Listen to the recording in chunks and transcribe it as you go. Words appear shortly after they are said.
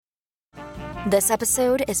This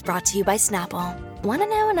episode is brought to you by Snapple. Want to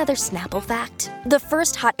know another Snapple fact? The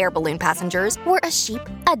first hot air balloon passengers were a sheep,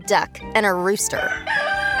 a duck, and a rooster.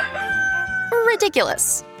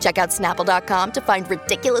 Ridiculous. Check out Snapple.com to find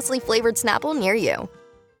ridiculously flavored Snapple near you.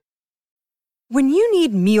 When you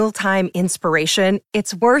need mealtime inspiration,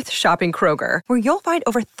 it's worth shopping Kroger, where you'll find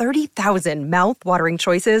over 30,000 mouth-watering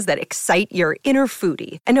choices that excite your inner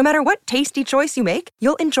foodie. And no matter what tasty choice you make,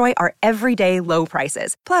 you'll enjoy our everyday low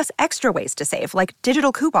prices, plus extra ways to save, like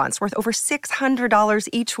digital coupons worth over $600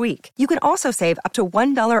 each week. You can also save up to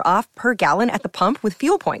 $1 off per gallon at the pump with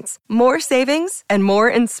fuel points. More savings and more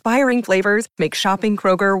inspiring flavors make shopping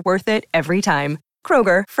Kroger worth it every time.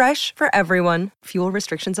 Kroger, fresh for everyone. Fuel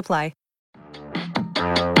restrictions apply.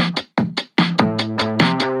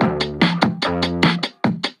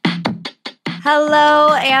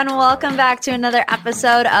 Hello, and welcome back to another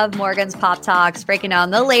episode of Morgan's Pop Talks, breaking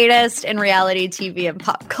down the latest in reality TV and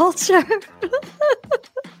pop culture.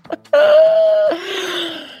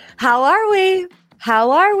 How are we?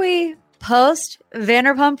 How are we? Post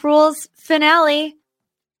Vanderpump Rules finale.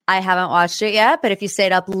 I haven't watched it yet, but if you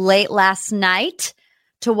stayed up late last night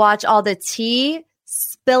to watch all the tea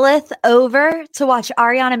spilleth over to watch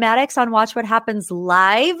Ariana Madix on Watch What Happens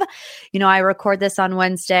Live. You know, I record this on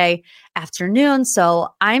Wednesday afternoon, so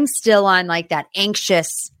I'm still on like that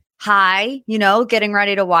anxious high, you know, getting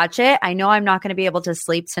ready to watch it. I know I'm not going to be able to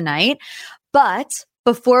sleep tonight, but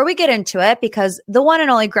before we get into it, because the one and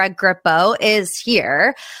only Greg Grippo is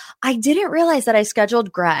here, I didn't realize that I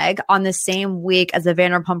scheduled Greg on the same week as the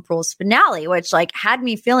Vanderpump Rules finale, which like had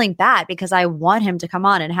me feeling bad because I want him to come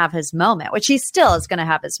on and have his moment, which he still is going to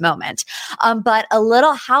have his moment. But a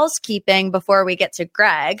little housekeeping before we get to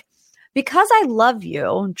Greg, because I love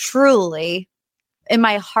you truly in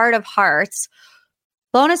my heart of hearts,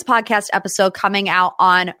 bonus podcast episode coming out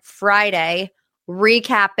on Friday,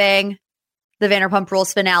 recapping the Vanderpump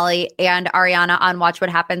Rules finale and Ariana on Watch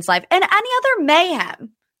What Happens Live and any other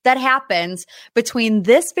mayhem that happens between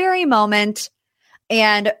this very moment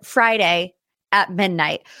and Friday at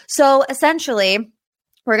midnight. So essentially,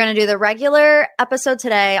 we're going to do the regular episode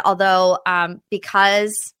today, although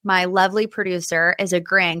because my lovely producer is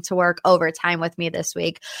agreeing to work overtime with me this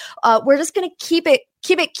week, we're just going to keep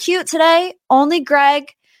it cute today. Only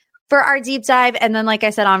Greg for our deep dive. And then, like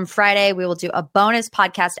I said, on Friday, we will do a bonus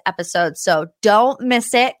podcast episode. So don't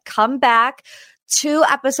miss it. Come back. 2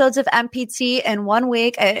 episodes of MPT in 1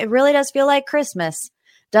 week. It really does feel like Christmas,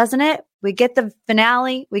 doesn't it? We get the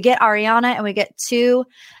finale, we get Ariana, and we get 2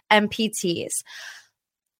 MPTs.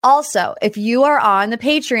 Also, if you are on the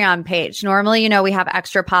Patreon page, normally, you know, we have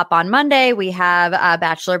Extra Pop on Monday. We have a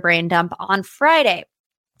Bachelor Brain Dump on Friday.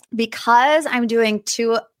 Because I'm doing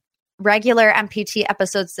 2 regular MPT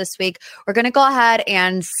episodes this week, we're going to go ahead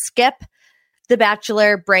and skip the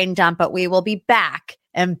Bachelor Brain Dump, but we will be back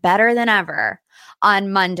and better than ever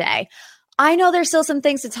on Monday. I know there's still some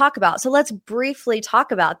things to talk about, so let's briefly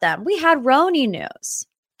talk about them. We had Roni news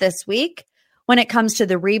this week when it comes to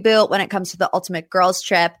the reboot, when it comes to the Ultimate Girls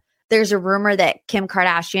Trip. There's a rumor that Kim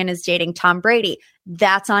Kardashian is dating Tom Brady.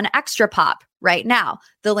 That's on Extra Pop right now.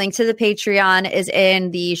 The link to the Patreon is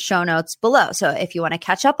in the show notes below. So if you want to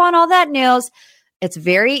catch up on all that news, it's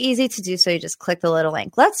very easy to do so. You just click the little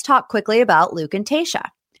link. Let's talk quickly about Luke and Tayshia.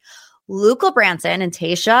 Luke Branson and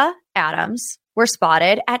Tayshia Adams were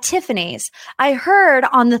spotted at Tiffany's. I heard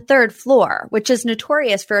on the 3rd floor, which is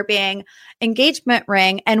notorious for being engagement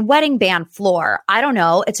ring and wedding band floor. I don't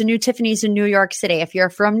know. It's a new Tiffany's in New York City. If you're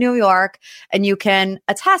from New York and you can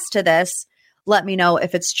attest to this, let me know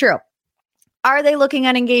if it's true. Are they looking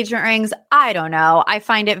at engagement rings? I don't know. I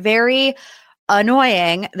find it very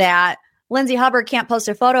annoying that Lindsay Hubbard can't post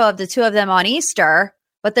a photo of the 2 of them on Easter,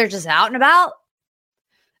 but they're just out and about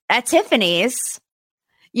at Tiffany's.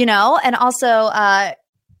 You know, and also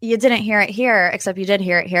you didn't hear it here, except you did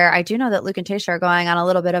hear it here. I do know that Luke and Tayshia are going on a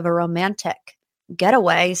little bit of a romantic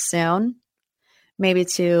getaway soon. Maybe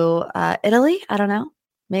to Italy. I don't know.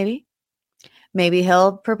 Maybe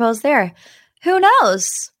he'll propose there. Who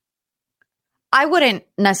knows? I wouldn't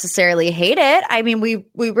necessarily hate it. I mean, we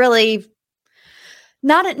really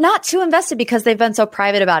not too invested because they've been so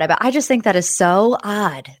private about it. But I just think that is so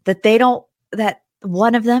odd that that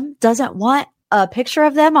one of them doesn't want a picture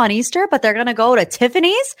of them on Easter, but they're going to go to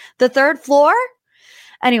Tiffany's, the 3rd floor.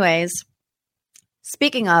 Anyways,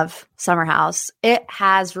 speaking of Summer House, it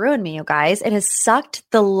has ruined me, you guys. It has sucked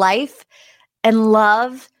the life and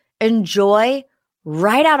love and joy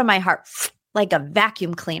right out of my heart like a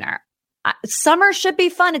vacuum cleaner. Summer should be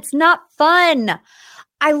fun. It's not fun.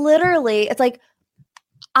 It's like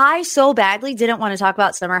I so badly didn't want to talk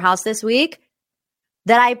about Summer House this week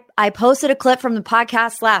that I posted a clip from the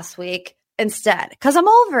podcast last week instead because I'm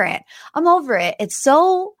over it. I'm over it. It's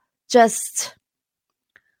so just.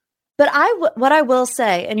 But what I will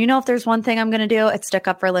say, and if there's one thing I'm going to do, it's stick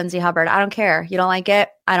up for Lindsay Hubbard. I don't care. You don't like it?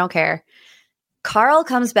 I don't care. Carl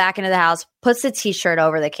comes back into the house, puts the t-shirt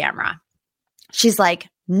over the camera. She's like,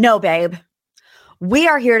 no, babe. We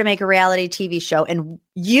are here to make a reality TV show, and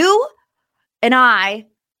you and I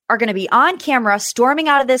are going to be on camera storming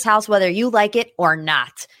out of this house whether you like it or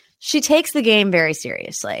not. She takes the game very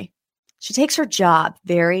seriously. She takes her job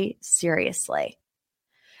very seriously.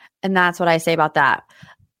 And that's what I say about that.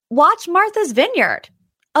 Watch Martha's Vineyard,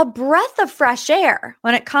 a breath of fresh air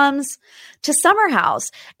when it comes to Summer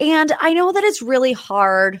House. And I know that it's really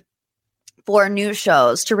hard for new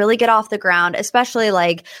shows to really get off the ground, especially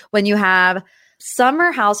like when you have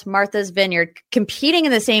Summer House, Martha's Vineyard competing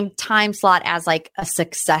in the same time slot as like a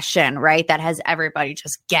Succession, right? That has everybody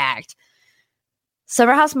just gagged.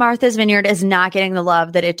 Summer House, Martha's Vineyard is not getting the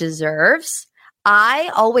love that it deserves. I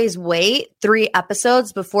always wait 3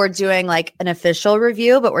 episodes before doing like an official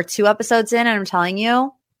review, but we're 2 episodes in and I'm telling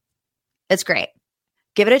you, it's great.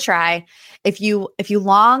 Give it a try. If you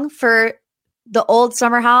long for the old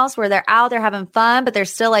Summer House where they're out, they're having fun, but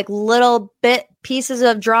there's still like little bit pieces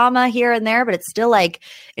of drama here and there, but it's still like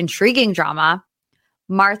intriguing drama.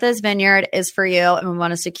 Martha's Vineyard is for you, and we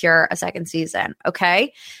want to secure a second season.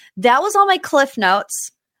 Okay. That was all my cliff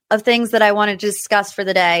notes of things that I wanted to discuss for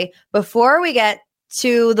the day. Before we get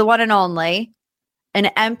to the one and only,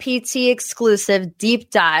 an MPT exclusive deep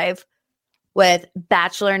dive with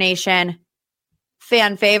Bachelor Nation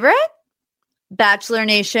fan favorite, Bachelor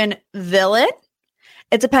Nation villain.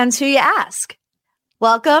 It depends who you ask.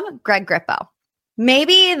 Welcome, Greg Grippo.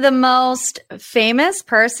 Maybe the most famous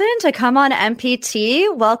person to come on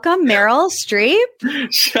MPT. Welcome, Meryl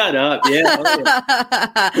Streep. Shut up.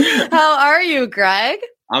 Yeah. How are you, Greg?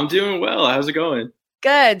 I'm doing well. How's it going?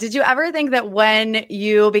 Good. Did you ever think that when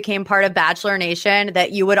you became part of Bachelor Nation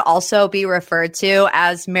that you would also be referred to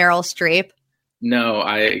as Meryl Streep? No,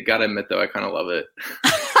 I gotta admit though, I kind of love it.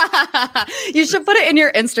 You should put it in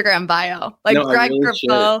your Instagram bio, like no, Greg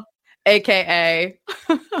Grippo, aka.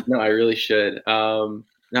 No, I really should. No,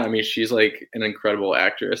 I mean she's like an incredible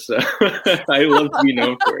actress. So I love to be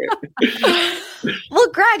known for it. Well,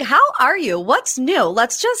 Greg, how are you? What's new?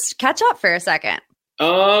 Let's just catch up for a second.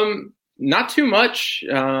 Not too much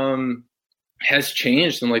has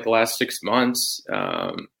changed in like the last 6 months.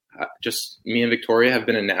 Just me and Victoria have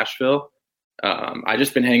been in Nashville. I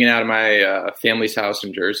just been hanging out at my family's house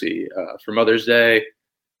in Jersey for Mother's Day.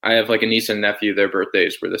 I have like a niece and nephew. Their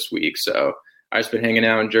birthdays were this week, so I just been hanging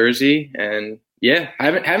out in Jersey. And yeah, I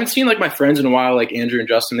haven't seen like my friends in a while, like Andrew and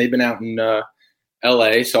Justin. They've been out in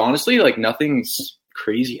LA. So honestly, like nothing's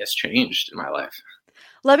crazy has changed in my life.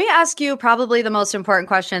 Let me ask you probably the most important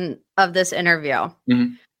question of this interview.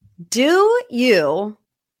 Mm-hmm. Do you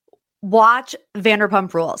watch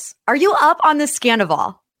Vanderpump Rules? Are you up on this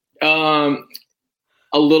Scandival?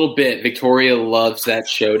 A little bit. Victoria loves that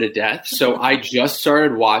show to death. So I just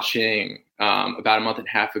started watching about a month and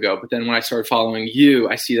a half ago. But then when I started following you,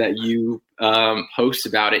 I see that you post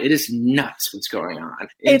about it. It is nuts what's going on.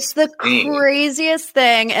 It's the craziest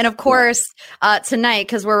thing. And of course, tonight,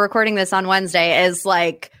 because we're recording this on Wednesday, is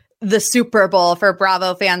like the Super Bowl for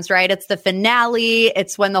Bravo fans, right? It's the finale.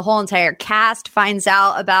 It's when the whole entire cast finds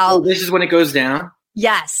out about. Oh, this is when it goes down?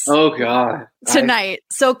 Yes. Oh, God. Tonight.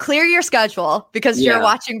 So clear your schedule because you're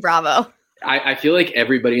watching Bravo. I feel like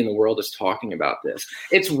everybody in the world is talking about this.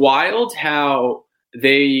 It's wild how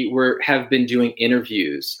they have been doing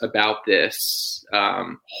interviews about this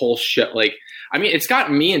whole show. Like, I mean, it's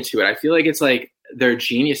gotten me into it. I feel like it's like they're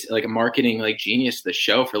genius, like a marketing like genius, the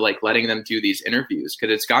show for like letting them do these interviews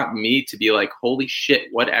because it's gotten me to be like, holy shit,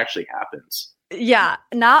 what actually happens? Yeah.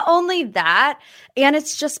 Not only that, and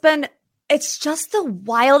it's just the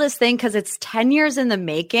wildest thing because it's 10 years in the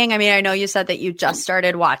making. I mean, I know you said that you just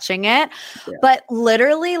started watching it, but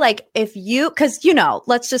literally like because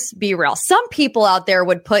let's just be real. Some people out there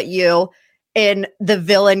would put you in the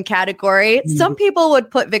villain category. Mm-hmm. Some people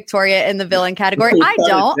would put Victoria in the villain category. I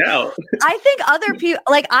don't. I think other people,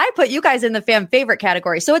 like I put you guys in the fan favorite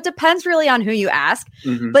category. So it depends really on who you ask.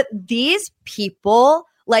 Mm-hmm. But these people,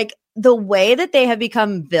 like, the way that they have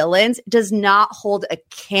become villains does not hold a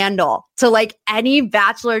candle to like any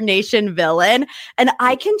Bachelor Nation villain. And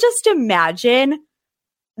I can just imagine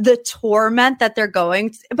the torment that they're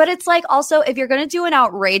going through. But it's like also if you're going to do an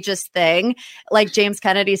outrageous thing, like James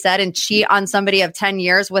Kennedy said, and cheat on somebody of 10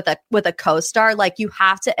 years with a co-star, like you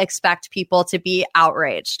have to expect people to be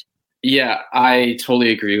outraged. Yeah, I totally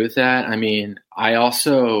agree with that. I mean, I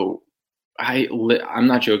I'm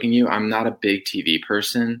not joking you. I'm not a big TV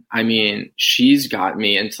person. I mean, she's got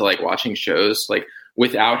me into like watching shows. Like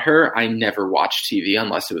without her, I never watched TV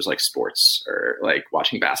unless it was like sports or like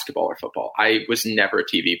watching basketball or football. I was never a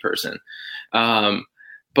TV person.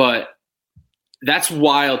 But that's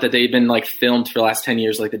wild that they've been like filmed for the last 10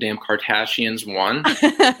 years, like the damn Kardashians, one.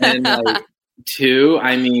 And like two,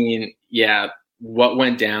 I mean, yeah, what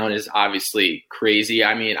went down is obviously crazy.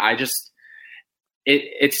 I mean,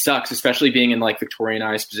 it sucks, especially being in like Victoria and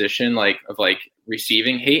I's position, like of like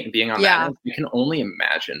receiving hate and being on that end. You can only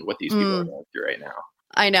imagine what these people are going through right now.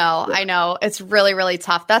 I know. It's really, really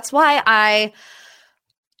tough. That's why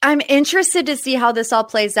I'm interested to see how this all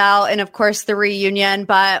plays out. And of course the reunion,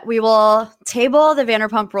 but we will table the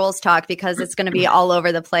Vanderpump Rules talk because it's going to be all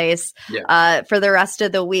over the place for the rest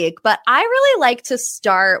of the week. But I really like to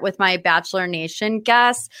start with my Bachelor Nation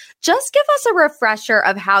guests. Just give us a refresher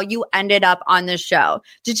of how you ended up on the show.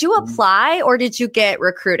 Did you apply or did you get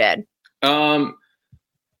recruited?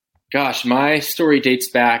 Gosh, my story dates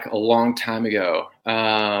back a long time ago.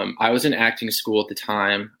 I was in acting school at the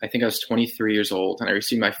time. I think I was 23 years old, and I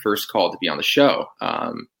received my first call to be on the show.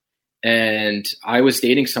 And I was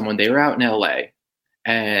dating someone. They were out in LA,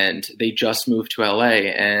 and they just moved to LA,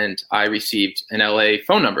 and I received an LA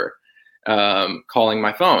phone number calling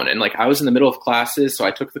my phone. And like I was in the middle of classes, so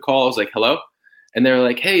I took the call. I was like, hello? And they were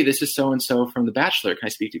like, hey, this is so-and-so from The Bachelor. Can I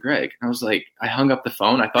speak to Greg? And I was like, I hung up the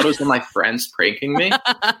phone. I thought it was one of my friends pranking me.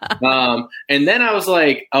 And then I was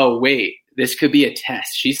like, oh, wait, this could be a test.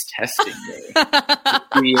 She's testing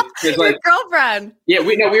me. Your girlfriend. Yeah,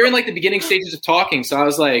 we were in like the beginning stages of talking. So I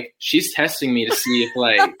was like, she's testing me to see if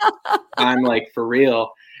like I'm like for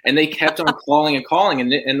real. And they kept on calling and calling.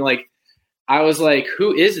 And like, I was like,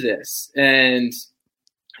 who is this? And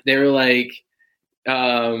they were like,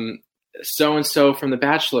 so-and-so from The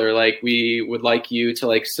Bachelor, like we would like you to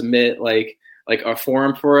like submit like a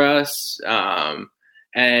form for us.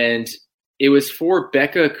 And it was for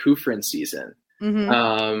Becca Kufrin season.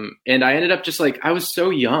 And I ended up just like, I was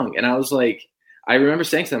so young and I was like, I remember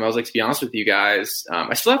saying to them, I was like, to be honest with you guys,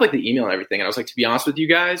 I still have like the email and everything. And I was like, to be honest with you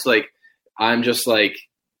guys, like, I'm just like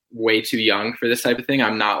way too young for this type of thing.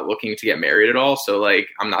 I'm not looking to get married at all. So like,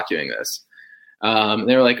 I'm not doing this. And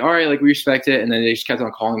they were like, all right, like we respect it. And then they just kept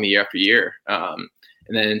on calling me year after year. And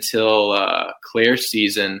then until Claire's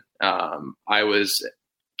season, I was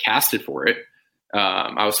casted for it.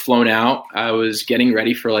 I was flown out. I was getting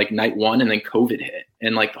ready for like night one, and then COVID hit,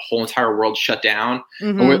 and like the whole entire world shut down.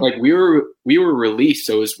 And we were released,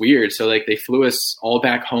 so it was weird. So like they flew us all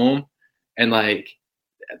back home, and like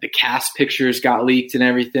the cast pictures got leaked and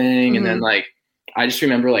everything. And then like I just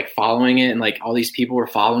remember like following it, and like all these people were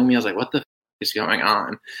following me. I was like, what the is going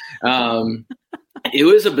on? It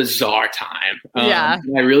was a bizarre time.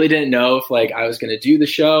 I really didn't know if like I was going to do the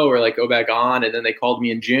show or like go back on. And then they called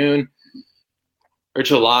me in June or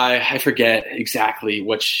July. I forget exactly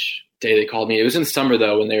which day they called me. It was in summer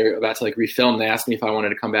though, when they were about to like refilm. They asked me if I wanted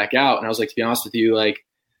to come back out. And I was like, to be honest with you, like,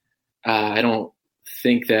 I don't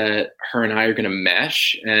think that her and I are going to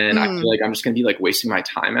mesh. And I feel like I'm just going to be like wasting my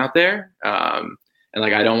time out there. And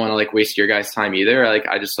like, I don't want to like waste your guys' time either. Like,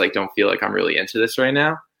 I just like don't feel like I'm really into this right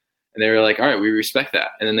now. And they were like, all right, we respect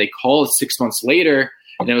that. And then they called 6 months later,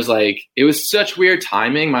 and it was like, it was such weird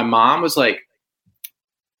timing. My mom was like,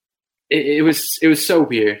 it was so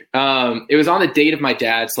weird. It was on the date of my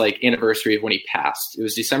dad's like anniversary of when he passed. It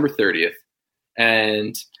was December 30th.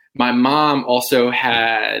 And my mom also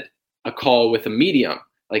had a call with a medium,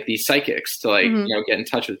 like these psychics to like, you know, get in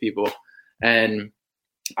touch with people. And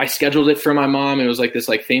I scheduled it for my mom, and it was like this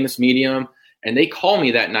like famous medium. And they call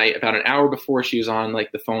me that night about an hour before she was on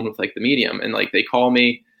like the phone with like the medium. And like, they call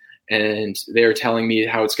me and they're telling me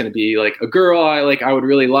how it's going to be like a girl I would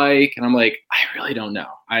really like. And I'm like, I really don't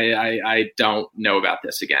know. I don't know about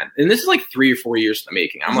this again. And this is like 3 or 4 years in the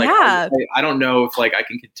making. I'm like, I don't know if like I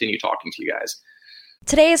can continue talking to you guys.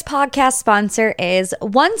 Today's podcast sponsor is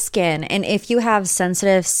OneSkin, and if you have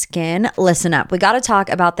sensitive skin, listen up. We got to talk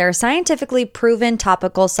about their scientifically proven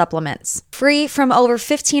topical supplements. Free from over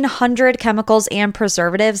 1,500 chemicals and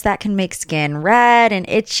preservatives that can make skin red and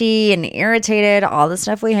itchy and irritated, all the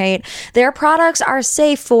stuff we hate. Their products are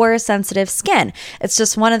safe for sensitive skin. It's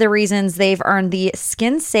just one of the reasons they've earned the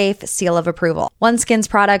Skin Safe seal of approval. OneSkin's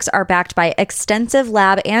products are backed by extensive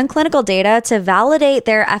lab and clinical data to validate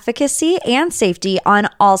their efficacy and safety on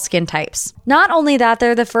all skin types. Not only that,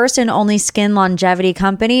 they're the first and only skin longevity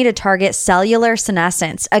company to target cellular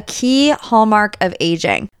senescence, a key hallmark of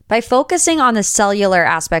aging. By focusing on the cellular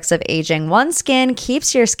aspects of aging, OneSkin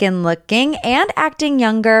keeps your skin looking and acting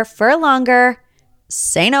younger for longer.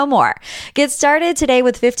 say no more. Get started today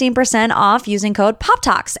with 15% off using code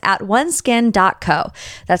POPTALKS at oneskin.co.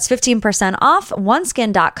 That's 15% off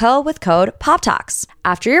oneskin.co with code POPTALKS.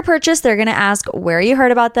 After your purchase, they're going to ask where you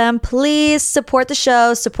heard about them. Please support the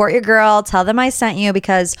show, support your girl, tell them I sent you,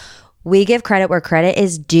 because we give credit where credit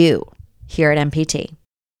is due here at MPT.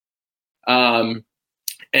 And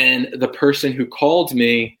the person who called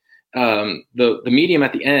me, the medium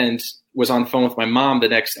at the end was on the phone with my mom the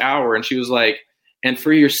next hour, and she was like, and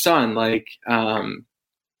for your son, like,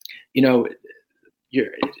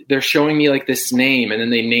 they're showing me like this name, and then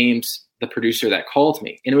they named the producer that called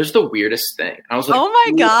me, and it was the weirdest thing. I was like, oh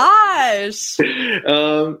my gosh.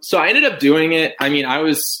 So I ended up doing it. I mean, I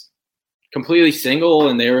was completely single,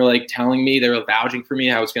 and they were like telling me, they were vouching for me,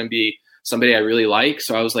 how it's going to be somebody I really like.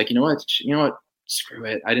 So I was like, you know what, screw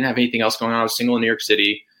it. I didn't have anything else going on. I was single in New York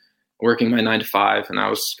City, working my 9 to 5, and I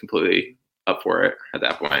was completely up for it at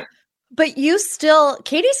that point. But you still,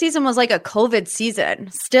 Katie's season was like a COVID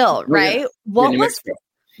season still, right? Yeah.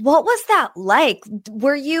 What was that like?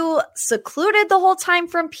 Were you secluded the whole time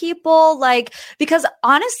from people? Like, because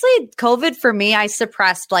honestly, COVID for me, I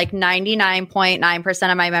suppressed like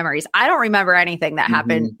 99.9% of my memories. I don't remember anything that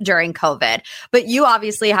happened during COVID, but you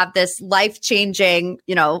obviously have this life-changing,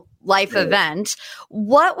 life event.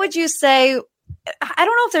 What would you say? I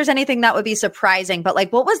don't know if there's anything that would be surprising, but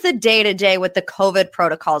like, what was the day-to-day with the COVID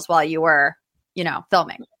protocols while you were,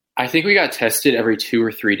 filming? I think we got tested every 2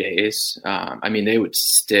 or 3 days. I mean, they would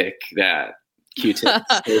stick that Q-tip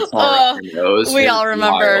our nose. We all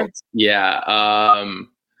remember. Wild. Yeah.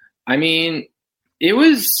 I mean, it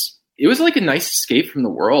was like a nice escape from the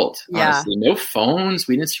world. Yeah. Honestly. No phones.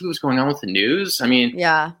 We didn't see what was going on with the news. I mean,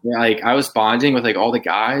 yeah, like I was bonding with like all the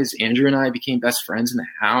guys. Andrew and I became best friends in the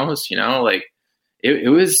house, like it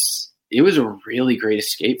was a really great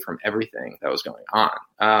escape from everything that was going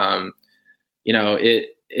on.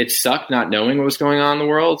 It sucked not knowing what was going on in the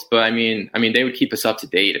world, but I mean, they would keep us up to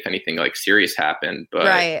date if anything like serious happened, but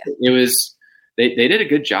right. It was, they did a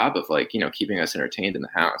good job of like, keeping us entertained in the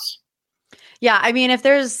house. Yeah. I mean, if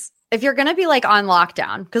you're going to be like on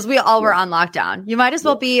lockdown, because we all were on lockdown, you might as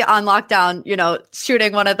well be on lockdown,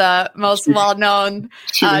 shooting one of the most well-known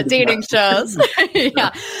dating shows.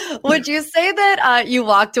 Yeah. Would you say that you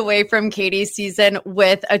walked away from Katie's season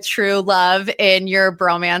with a true love in your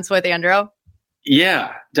bromance with Andrew?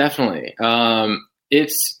 Yeah, definitely.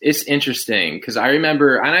 It's interesting because I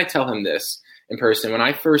remember, and I tell him this in person, when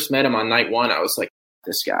I first met him on night 1, I was like,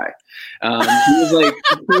 this guy. He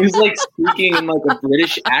was like speaking in like a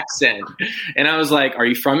British accent, and I was like, "Are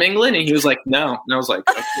you from England?" And he was like, "No." And I was like,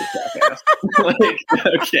 "Okay,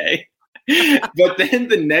 okay." But then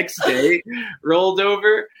the next day rolled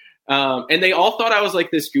over, and they all thought I was like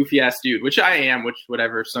this goofy ass dude, which I am. Which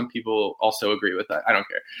whatever, some people also agree with that. I don't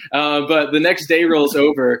care. But the next day rolls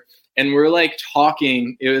over, and we're like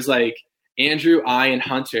talking. It was like Andrew, I, and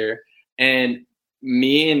Hunter, and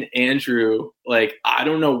me and Andrew, like, I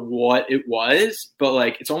don't know what it was, but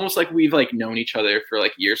like, it's almost like we've like known each other for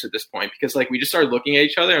like years at this point, because like we just started looking at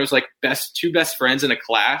each other, and it was like two best friends in a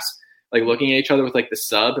class, like looking at each other with like the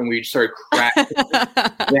sub, and we just started cracking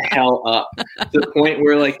the hell up to the point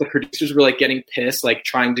where like the producers were like getting pissed, like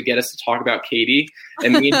trying to get us to talk about Katie,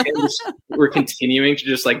 and me and him were continuing to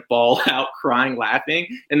just like bawl out, crying, laughing,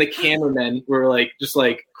 and the cameramen were like just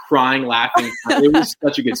like crying, laughing. It was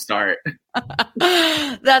such a good start.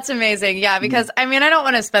 That's amazing. Yeah, because I mean, I don't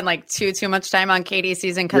want to spend like too much time on Katie's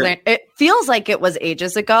season, because it feels like it was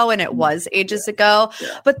ages ago, and it was ages ago.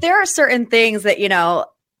 Yeah. But there are certain things that,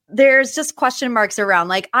 there's just question marks around.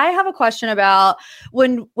 Like, I have a question about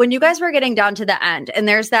when you guys were getting down to the end, and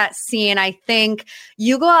there's that scene, I think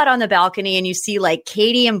you go out on the balcony and you see like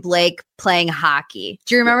Katie and Blake playing hockey.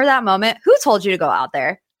 Do you remember that moment? Who told you to go out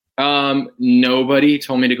there? Nobody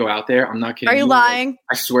told me to go out there. I'm not kidding. Are you lying? Like,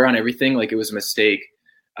 I swear on everything. Like, it was a mistake.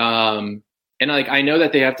 And like, I know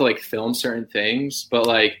that they have to like film certain things, but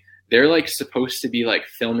like, they're like supposed to be like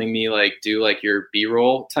filming me, like do like your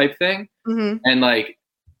B-roll type thing. Mm-hmm. And like,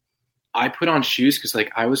 I put on shoes because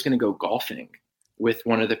like I was going to go golfing with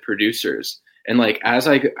one of the producers. And like, as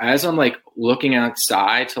I'm like looking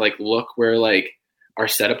outside to like look where like our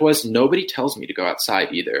setup was, nobody tells me to go outside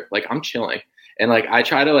either. Like, I'm chilling. And like, I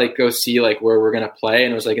try to like go see like where we're going to play.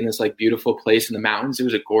 And it was like in this like beautiful place in the mountains. It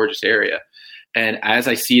was a gorgeous area. And as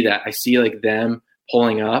I see that, I see like them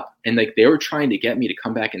pulling up, and like they were trying to get me to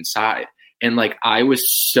come back inside. And like, I was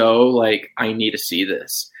so like, I need to see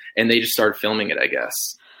this. And they just started filming it, I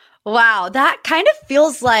guess. Wow. That kind of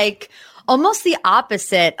feels like almost the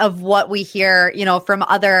opposite of what we hear, from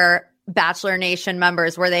other Bachelor Nation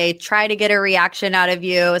members where they try to get a reaction out of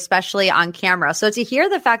you, especially on camera. So to hear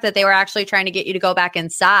the fact that they were actually trying to get you to go back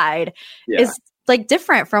inside is like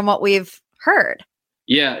different from what we've heard.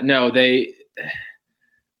 Yeah, no,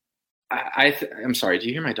 I'm sorry. Do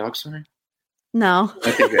you hear my dog snoring? No.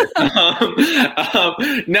 Okay, good.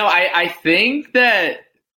 No, I think that,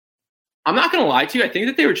 I'm not going to lie to you. I think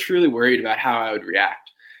that they were truly worried about how I would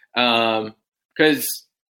react. Because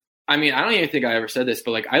I mean, I don't even think I ever said this,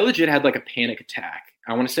 but like I legit had like a panic attack.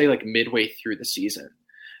 I want to say like midway through the season.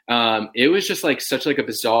 It was just like such like a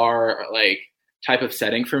bizarre like type of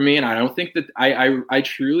setting for me. And I don't think that I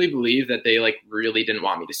truly believe that they like really didn't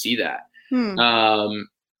want me to see that.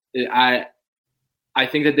 I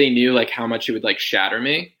think that they knew like how much it would like shatter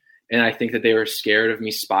me. And I think that they were scared of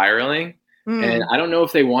me spiraling. And I don't know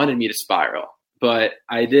if they wanted me to spiral, but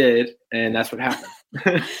I did. And that's what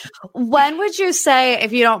happened. When would you say,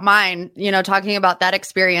 if you don't mind, talking about that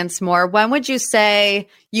experience more, when would you say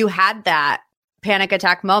you had that panic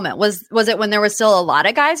attack moment? Was it when there was still a lot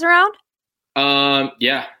of guys around?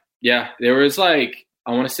 Yeah. There was like,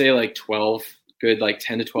 I want to say like 12, good, like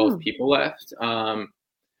 10 to 12 people left.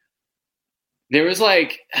 There was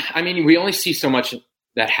like, I mean, we only see so much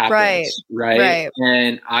that happens, right?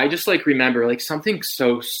 And I just like remember like something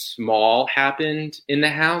so small happened in the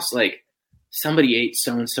house. Like somebody ate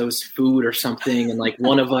so-and-so's food or something. And like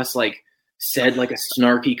one of us like said like a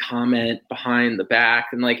snarky comment behind the back.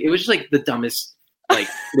 And like, it was just like the dumbest like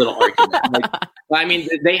little argument. Like, I mean,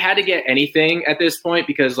 they had to get anything at this point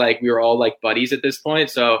because like we were all like buddies at this point.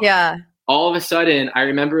 So yeah, all of a sudden I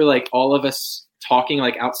remember like all of us talking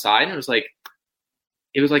like outside, and it was like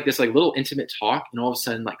this like little intimate talk, and all of a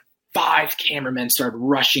sudden like 5 cameramen started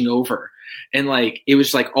rushing over, and like it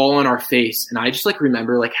was like all on our face. And I just like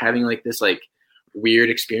remember like having like this like weird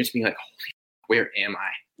experience, being like, holy, where am I?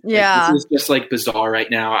 Yeah, like, this is just like bizarre right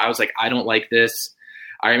now. I was like, I don't like this.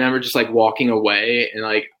 I remember just like walking away, and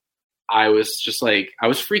like I was just like, I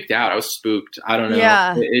was freaked out. I was spooked. I don't know.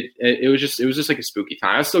 Yeah. It was just like a spooky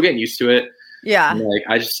time. I was still getting used to it. Yeah. And like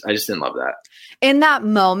I just didn't love that. In that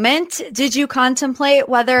moment, did you contemplate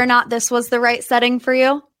whether or not this was the right setting for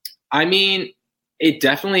you? I mean, it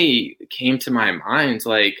definitely came to my mind.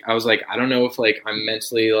 Like, I was like, I don't know if like I'm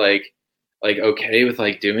mentally like okay with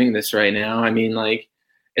like doing this right now. I mean, like,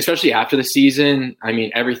 especially after the season, I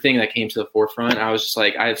mean, everything that came to the forefront, I was just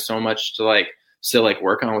like, I have so much to like still like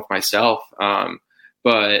work on with myself.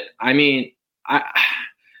 But I mean,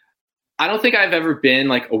 I don't think I've ever been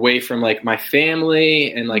like away from like my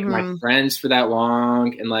family and like my friends for that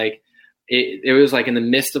long. And like, it was like in the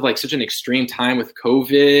midst of like such an extreme time with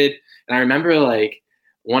COVID. And I remember like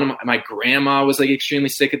one of my grandma was like extremely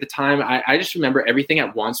sick at the time. I just remember everything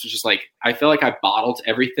at once was just like, I felt like I bottled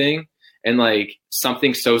everything, and like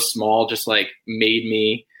something so small just like made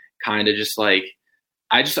me kind of just like,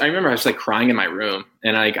 I remember I was like crying in my room,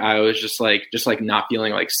 and like, I was just like not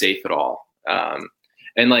feeling like safe at all.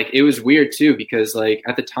 And like, it was weird too, because like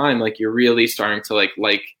at the time, like you're really starting to like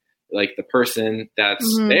the person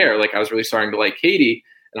that's there. Like I was really starting to like Katie,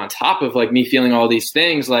 and on top of like me feeling all these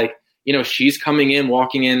things, like, she's coming in,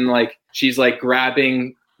 walking in, like she's like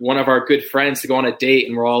grabbing one of our good friends to go on a date.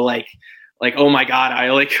 And we're all like, oh my God, I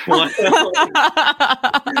like want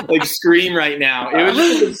to like scream right now. It was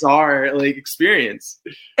just a bizarre like experience.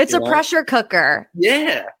 It's a pressure cooker.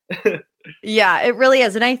 Yeah. Yeah, it really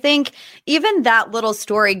is. And I think even that little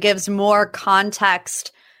story gives more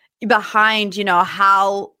context behind,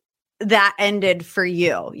 how that ended for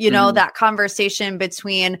you, that conversation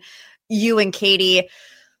between you and Katie.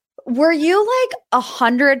 Were you like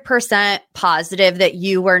 100% positive that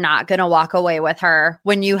you were not going to walk away with her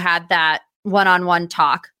when you had that one-on-one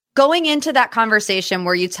talk? Going into that conversation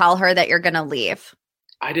where you tell her that you're going to leave?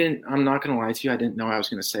 I'm not going to lie to you. I didn't know I was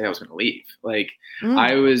going to say I was going to leave. Like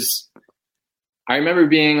I remember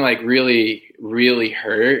being like really, really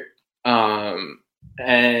hurt. And,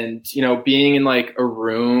 being in like a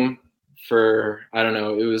room for, I don't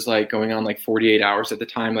know, it was like going on like 48 hours at the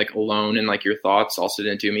time, like alone, and like your thoughts also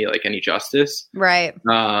didn't do me like any justice. Right.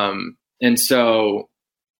 And so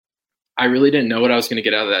I really didn't know what I was going to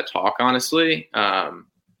get out of that talk, honestly. I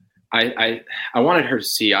wanted her to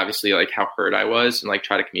see obviously like how hurt I was and like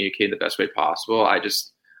try to communicate the best way possible. I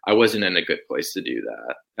wasn't in a good place to do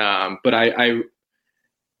that. But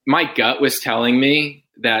my gut was telling me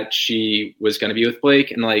that she was going to be with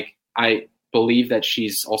Blake. And like, I believe that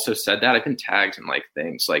she's also said that. I've been tagged in like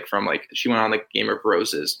things like from like, she went on like Game of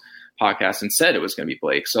Roses podcast and said it was going to be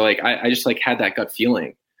Blake. So like, I just like had that gut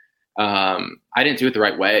feeling. I didn't do it the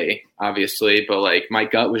right way, obviously, but like my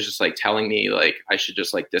gut was just like telling me like, I should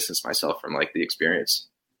just like distance myself from like the experience.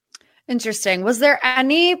 Interesting. Was there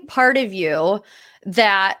any part of you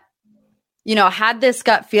that, had this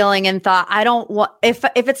gut feeling and thought, I don't want, if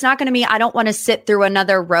it's not going to be, I don't want to sit through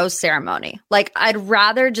another rose ceremony. Like, I'd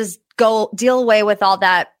rather just go deal away with all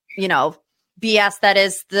that, BS that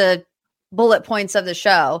is the bullet points of the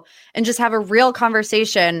show and just have a real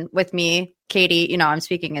conversation with me, Katie. I'm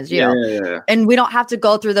speaking as you. Yeah. And we don't have to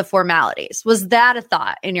go through the formalities. Was that a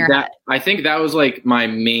thought in your head? I think that was like my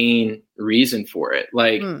main reason for it.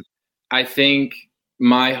 Like, I think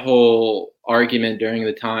my whole argument during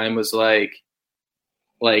the time was like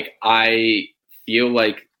I feel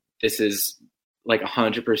like this is like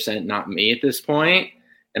 100% not me at this point.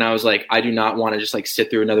 And I was like, I do not want to just like sit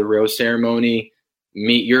through another rose ceremony,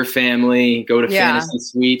 meet your family, go to fantasy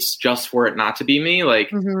suites just for it not to be me. Like,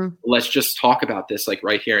 let's just talk about this like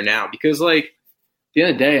right here and now. Because like at the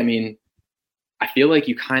end of the day, I mean, I feel like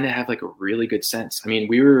you kind of have like a really good sense. I mean,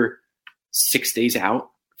 we were 6 days out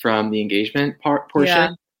from the engagement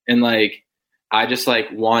portion. And like, I just like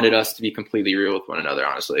wanted us to be completely real with one another,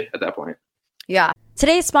 honestly, at that point. Yeah.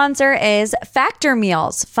 Today's sponsor is Factor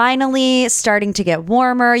Meals. Finally starting to get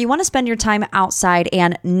warmer. You want to spend your time outside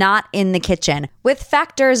and not in the kitchen with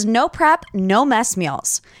Factor's no prep, no mess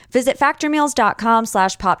meals. Visit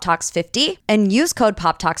factormeals.com/poptalks50 and use code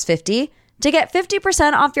poptalks50 to get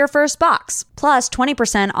 50% off your first box, plus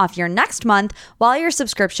 20% off your next month while your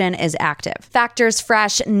subscription is active. Factor's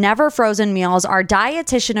fresh, never frozen meals are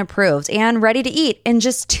dietitian approved and ready to eat in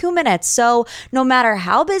just 2 minutes. So no matter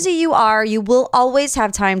how busy you are, you will always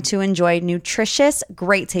have time to enjoy nutritious,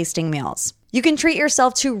 great tasting meals. You can treat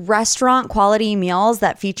yourself to restaurant quality meals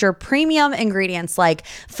that feature premium ingredients like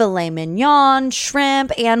filet mignon,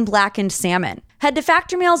 shrimp, and blackened salmon. Head to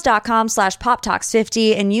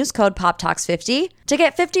factormeals.com/poptalks50 and use code poptalks50 to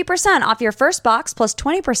get 50% off your first box plus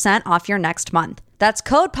 20% off your next month. That's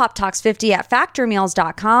code poptalks50 at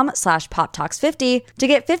factormeals.com/poptalks50 to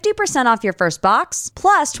get 50% off your first box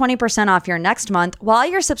plus 20% off your next month while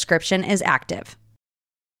your subscription is active.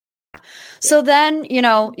 So then,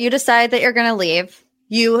 you decide that you're going to leave.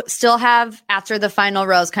 You still have After the Final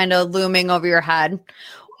Rose kind of looming over your head.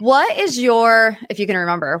 What is if you can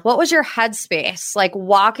remember, what was your headspace like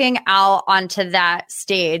walking out onto that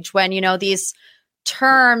stage when, these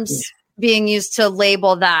terms being used to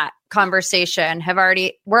label that conversation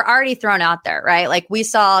were already thrown out there, right? Like we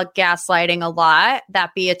saw gaslighting a lot,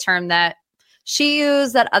 that be a term that she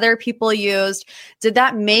used, that other people used. Did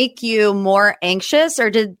that make you more anxious, or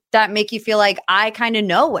did that make you feel like I kind of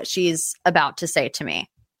know what she's about to say to me?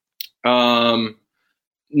 No,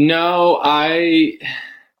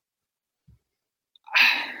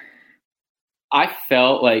 I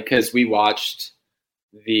felt like, because we watched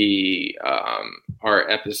the our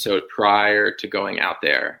episode prior to going out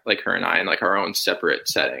there, like her and I, in like our own separate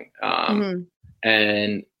setting,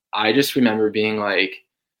 and I just remember being like,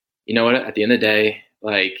 you know what, at the end of the day,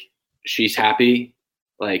 like, she's happy,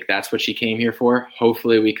 like that's what she came here for.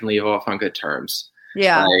 Hopefully we can leave off on good terms.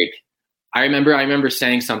 Yeah. Like I remember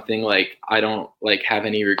saying something like, I don't like have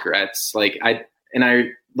any regrets. Like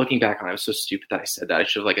looking back on it, I was so stupid that I said that. I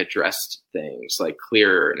should have like addressed things like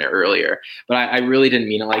clearer and earlier, but I really didn't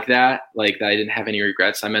mean it like that. Like that I didn't have any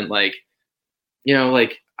regrets. I meant like,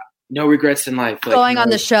 like no regrets in life. Like, going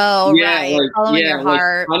on the show, right? Like, following your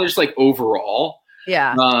heart. Kind of just like overall.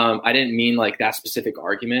 Yeah. I didn't mean like that specific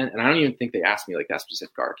argument. And I don't even think they asked me like that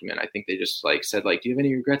specific argument. I think they just like said like, do you have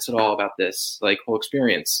any regrets at all about this like whole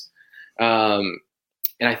experience? And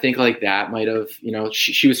I think like that might have,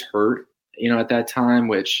 she was hurt, at that time,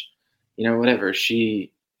 which, whatever,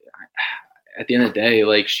 she, at the end of the day,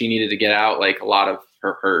 like she needed to get out like a lot of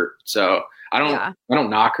her hurt. So I don't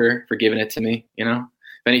knock her for giving it to me. If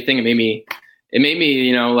anything, it made me,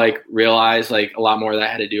 like realize like a lot more that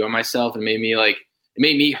I had to do on myself, and it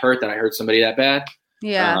made me hurt that I hurt somebody that bad.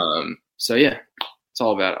 Yeah. So yeah, it's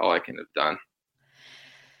all about all I can have done.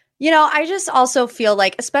 I just also feel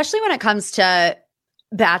like, especially when it comes to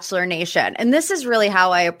Bachelor Nation, and this is really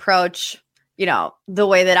how I approach, the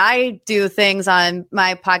way that I do things on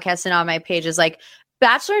my podcast and on my pages, like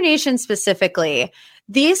Bachelor Nation specifically,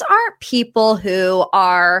 these aren't people who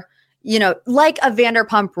are, like a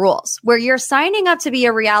Vanderpump Rules, where you're signing up to be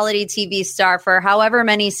a reality TV star for however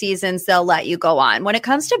many seasons they'll let you go on. When it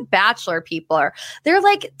comes to Bachelor people, they're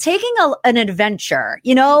like taking an adventure,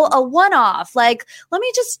 a one-off, like, let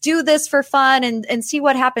me just do this for fun and see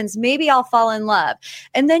what happens. Maybe I'll fall in love.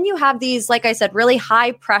 And then you have these, like I said, really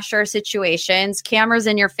high pressure situations, cameras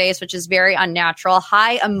in your face, which is very unnatural,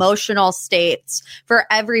 high emotional states for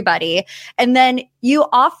everybody. And then you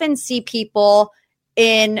often see people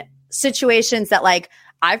in situations that like,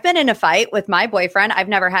 I've been in a fight with my boyfriend. I've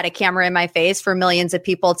never had a camera in my face for millions of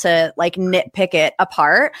people to like nitpick it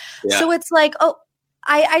apart. Yeah. So it's like, oh,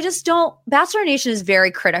 I just don't. Bachelor Nation is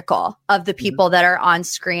very critical of the people that are on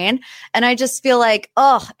screen. And I just feel like,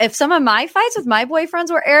 oh, if some of my fights with my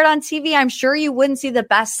boyfriends were aired on TV, I'm sure you wouldn't see the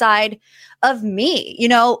best side of me. You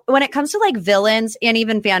know, when it comes to like villains and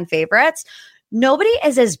even fan favorites, nobody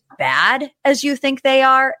is as bad as you think they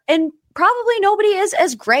are. And probably nobody is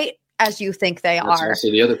as great as you think they That's are.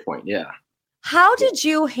 also the other point. Yeah. How did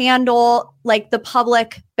you handle like the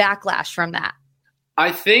public backlash from that?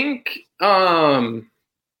 I think, honestly,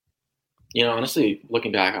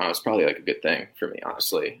 looking back on it, it's probably like a good thing for me,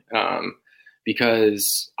 honestly,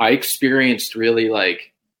 because I experienced really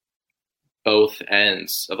like both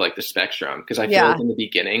ends of like the spectrum. Because I feel like in the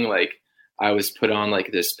beginning, like I was put on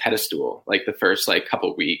like this pedestal, like the first like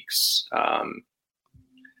couple weeks,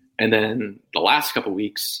 and then the last couple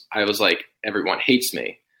weeks, I was like, everyone hates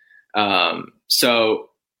me. So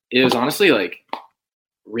it was honestly like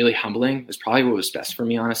really humbling. It's probably what was best for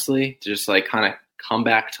me, honestly, to just like kind of come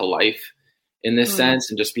back to life in this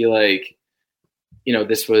sense and just be like,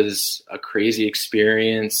 this was a crazy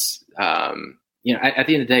experience. At the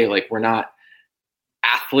end of the day, like we're not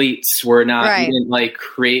athletes. We're not, we didn't like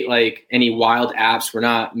create like any wild apps. We're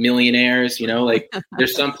not millionaires, like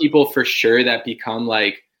there's some people for sure that become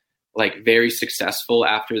like very successful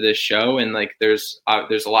after this show. And like, there's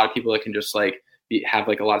a lot of people that can just like have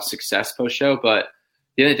like a lot of success post show, but at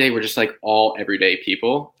the end of the day, we're just like all everyday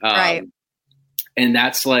people. And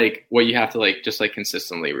that's like what you have to like, just like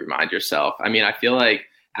consistently remind yourself. I mean, I feel like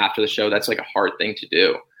after the show, that's like a hard thing to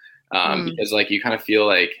do. Because like, you kind of feel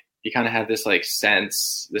like you kind of have this like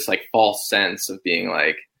sense, this like false sense of being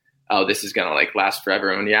like, oh, this is going to like last forever.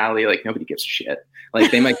 And in reality, like nobody gives a shit.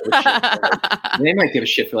 Like they might give a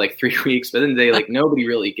shit for like 3 weeks, but then they like, nobody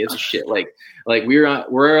really gives a shit. Like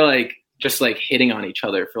we're like, just like hitting on each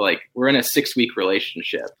other for like, we're in a 6-week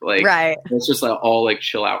relationship. Like, let's just like all like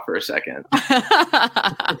chill out for a second.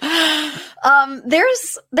 There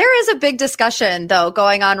is a big discussion though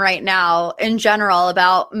going on right now in general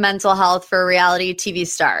about mental health for reality TV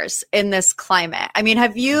stars in this climate. I mean,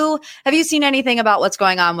 have you seen anything about what's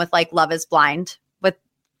going on with like Love is Blind with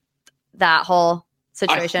that whole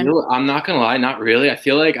situation? I'm not gonna lie, not really. I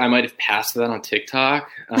feel like I might have passed that on TikTok.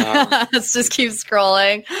 Let's just keep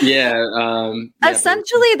scrolling.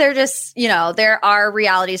 Essentially, they're just, there are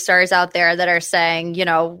reality stars out there that are saying,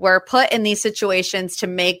 we're put in these situations to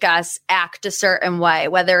make us act a certain way,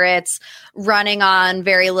 whether it's running on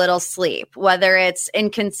very little sleep, whether it's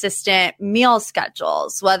inconsistent meal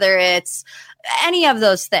schedules, whether it's any of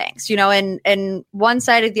those things, and one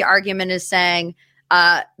side of the argument is saying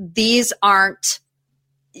these aren't,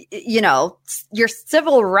 your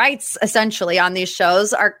civil rights essentially on these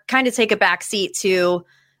shows are kind of take a back seat to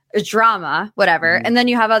drama, whatever. And then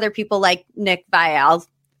you have other people like Nick Viall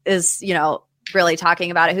is, really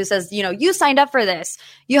talking about it, who says, you signed up for this.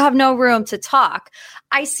 You have no room to talk.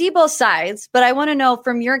 I see both sides, but I want to know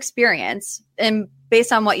from your experience and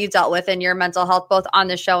based on what you dealt with in your mental health, both on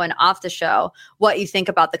the show and off the show, what you think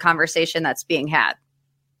about the conversation that's being had.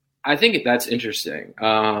 I think that's interesting.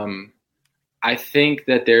 I think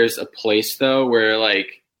that there's a place though where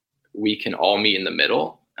like we can all meet in the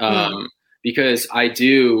middle. Because I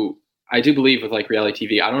do believe with like reality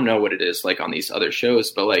TV, I don't know what it is like on these other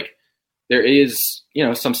shows, but like there is,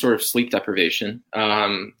 some sort of sleep deprivation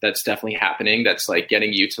that's definitely happening. That's like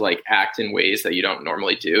getting you to like act in ways that you don't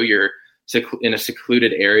normally do. You're in a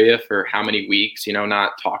secluded area for how many weeks,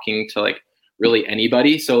 not talking to like really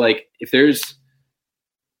anybody. So like if there's,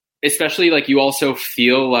 especially like you also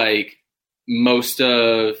feel like most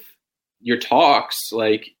of your talks,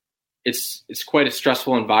 like it's quite a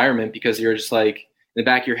stressful environment because you're just like in the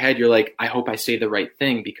back of your head, you're like, I hope I say the right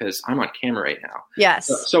thing because I'm on camera right now.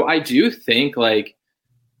 Yes. So I do think like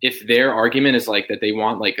if their argument is like that they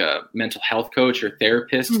want like a mental health coach or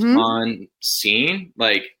therapist on scene,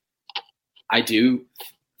 like I do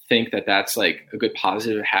think that that's like a good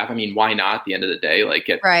positive to have. I mean, why not at the end of the day, like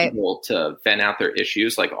get people to vent out their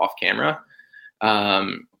issues like off camera.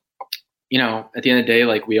 At the end of the day,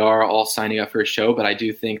 like we are all signing up for a show, but I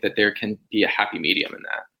do think that there can be a happy medium in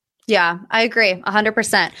that. Yeah, I agree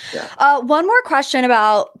 100%. Yeah. One more question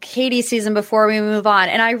about Katie's season before we move on.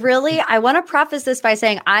 And I want to preface this by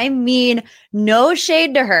saying I mean no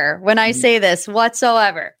shade to her when I say this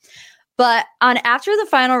whatsoever. But on After the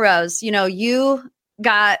Final Rose, you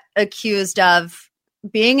got accused of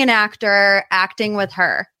being an actor, acting with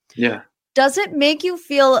her. Yeah. Does it make you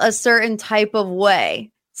feel a certain type of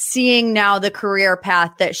way seeing now the career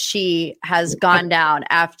path that she has gone down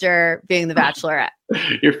after being the Bachelorette?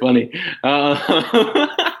 You're funny.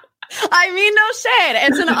 I mean, no shade.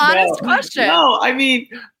 It's an honest question. No, I mean,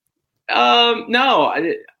 no. At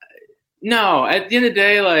the end of the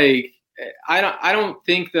day, like, I don't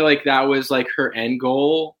think that like that was like her end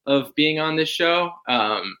goal of being on this show.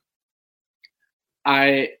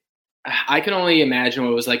 I can only imagine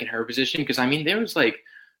what it was like in her position, because I mean, there was like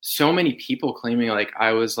so many people claiming like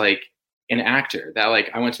I was like an actor, that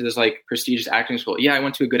like I went to this like prestigious acting school. Yeah, I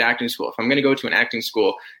went to a good acting school. If I'm going to go to an acting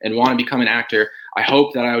school and want to become an actor, I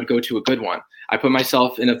hope that I would go to a good one. I put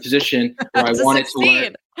myself in a position where I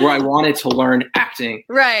wanted to learn acting.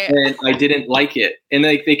 Right. And I didn't like it. And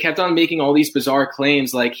like they kept on making all these bizarre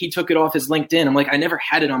claims, like he took it off his LinkedIn. I'm like, I never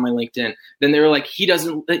had it on my LinkedIn. Then they were like, he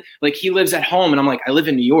doesn't, like he lives at home. And I'm like, I live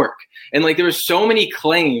in New York. And like there were so many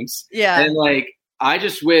claims. Yeah. And like I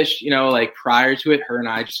just wish, like prior to it, her and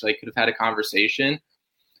I just like could have had a conversation.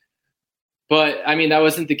 But I mean, that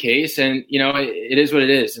wasn't the case. And, it is what it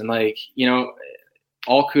is. And like,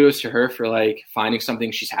 all kudos to her for like finding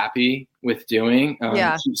something she's happy with doing.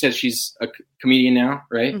 She says she's a comedian now,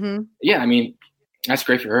 right? Mm-hmm. Yeah. I mean, that's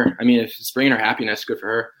great for her. I mean, if it's bringing her happiness, good for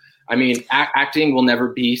her. I mean, acting will never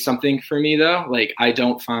be something for me though. Like I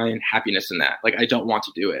don't find happiness in that. Like I don't want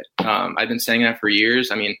to do it. I've been saying that for years.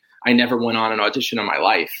 I mean, I never went on an audition in my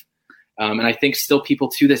life. And I think still people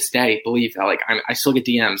to this day believe that like I still get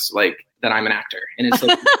DMs like that I'm an actor. And it's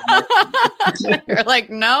like, you're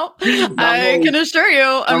like, no, I can assure you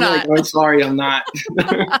I'm not. Like, I'm sorry, I'm not.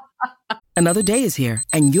 Another day is here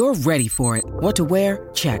and you're ready for it. What to wear?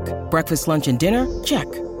 Check. Breakfast, lunch, and dinner? Check.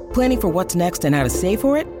 Planning for what's next and how to save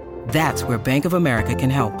for it? That's where Bank of America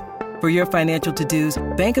can help. For your financial to-dos,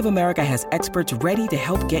 Bank of America has experts ready to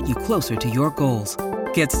help get you closer to your goals.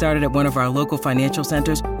 Get started at one of our local financial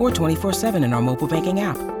centers or 24/7 in our mobile banking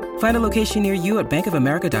app. Find a location near you at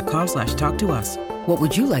bankofamerica.com/talktous. What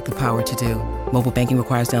would you like the power to do? Mobile banking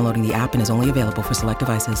requires downloading the app and is only available for select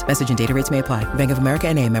devices. Message and data rates may apply. Bank of America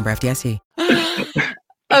N.A., member FDIC.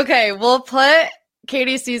 Okay, we'll put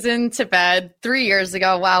Katie's season to bed 3 years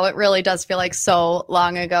ago. Wow, it really does feel like so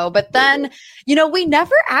long ago. But then, we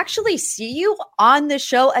never actually see you on the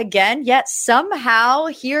show again, yet somehow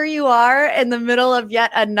here you are in the middle of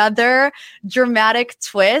yet another dramatic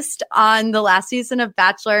twist on the last season of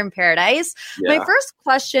Bachelor in Paradise. Yeah. My first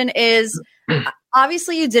question is,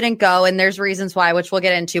 obviously you didn't go and there's reasons why, which we'll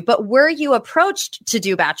get into, but were you approached to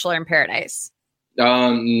do Bachelor in Paradise?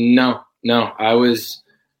 No, I was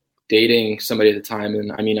dating somebody at the time.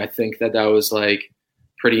 And I mean, I think that was like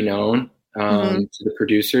pretty known to the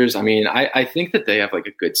producers. I mean, I think that they have like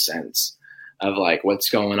a good sense of like what's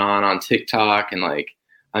going on TikTok. And like,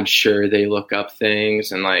 I'm sure they look up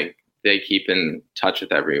things and like they keep in touch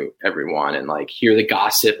with everyone and like hear the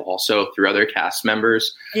gossip also through other cast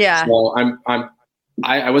members. Yeah. So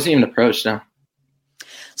I wasn't even approached. No.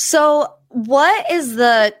 So what is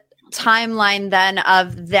the timeline then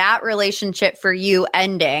of that relationship for you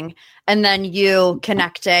ending and then you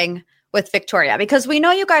connecting with Victoria? Because we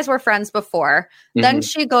know you guys were friends before. Then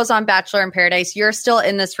she goes on Bachelor in Paradise. You're still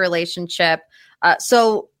in this relationship.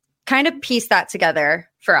 So kind of piece that together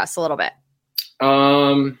for us a little bit.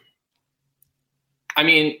 I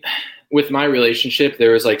mean, with my relationship,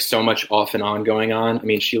 there was like so much off and on going on. I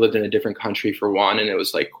mean, she lived in a different country for one, and it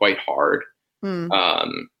was like quite hard. And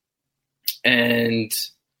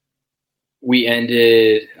we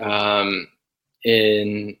ended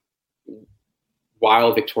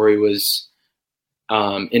while Victoria was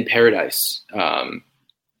in Paradise.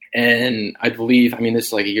 And I believe, this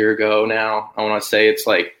is like a year ago now. I want to say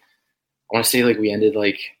we ended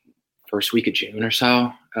like first week of June or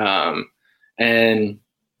so. And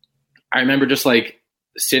I remember just like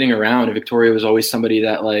sitting around, and Victoria was always somebody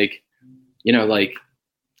that like, like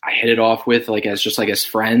I hit it off with like as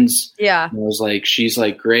friends. Yeah. And I was like, she's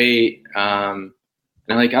like great. And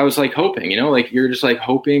like, I was like hoping, like you're just like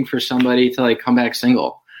hoping for somebody to like come back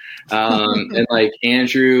single. And like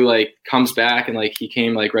Andrew like comes back and like he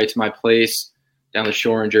came like right to my place down the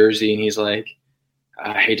shore in Jersey. And he's like,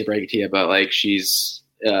 I hate to break it to you, but like she's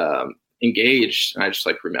engaged. And I just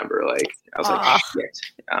like remember like, I was like, shit.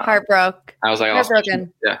 Heartbroken. I was like,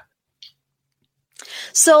 heartbroken. Yeah.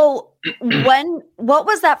 So what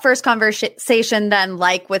was that first conversation then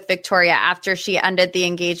like with Victoria after she ended the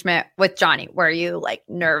engagement with Johnny? Were you like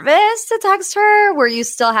nervous to text her? Were you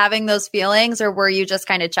still having those feelings, or were you just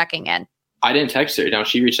kind of checking in? I didn't text her. No,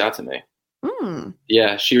 she reached out to me.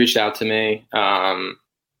 Yeah, she reached out to me.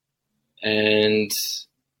 And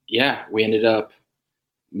yeah, we ended up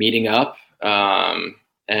meeting up.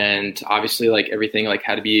 And obviously like everything like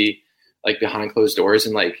had to be like behind closed doors,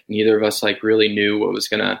 and like neither of us like really knew what was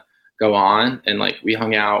gonna go on. And like, we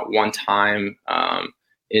hung out one time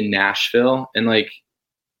in Nashville, and like,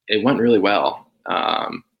 it went really well.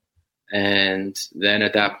 And then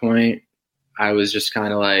at that point, I was just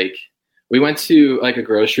kind of like, we went to like a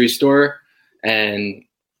grocery store, and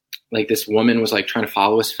like this woman was like trying to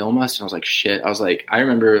follow us, film us. And I was like, shit. I was like, I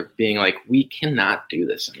remember being like, we cannot do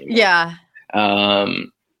this anymore. Yeah.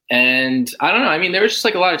 And I don't know. I mean, there was just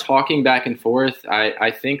like a lot of talking back and forth.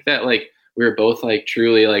 I think that like we were both like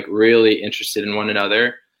truly like really interested in one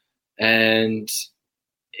another, and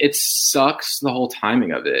it sucks the whole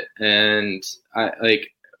timing of it. And I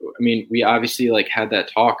mean, we obviously like had that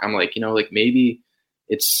talk. I'm like, you know, like maybe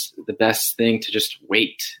it's the best thing to just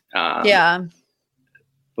wait. Yeah.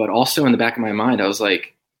 But also in the back of my mind, I was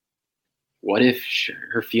like, what if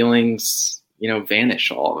her feelings, you know, vanish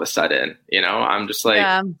all of a sudden? You know, I'm just like,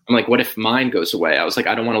 I'm like, what if mine goes away? I was like,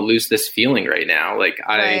 I don't want to lose this feeling right now. Like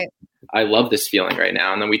I love this feeling right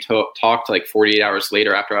now. And then we talked like 48 hours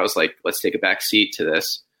later after I was like, let's take a back seat to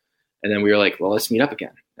this. And then we were like, well, let's meet up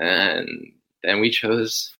again. And then we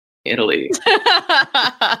chose Italy.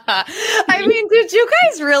 I mean, did you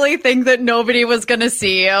guys really think that nobody was going to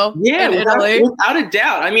see you in Italy? Without a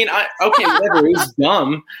doubt. I mean, okay, whatever. It was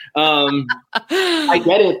dumb. I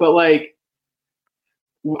get it. But like,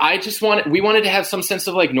 we wanted to have some sense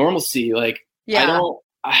of like normalcy. Like,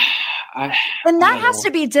 and that has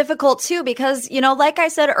to be difficult too, because, you know, like I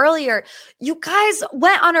said earlier, you guys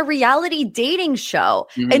went on a reality dating show,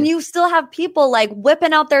 and you still have people like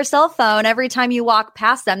whipping out their cell phone every time you walk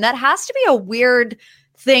past them. That has to be a weird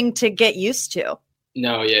thing to get used to.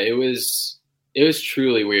 No, yeah, it was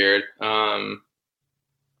truly weird. Yeah,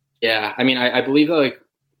 I mean, I believe that like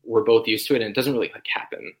we're both used to it, and it doesn't really like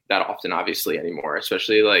happen that often, obviously, anymore,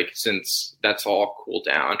 especially like since that's all cooled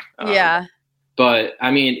down. Yeah. But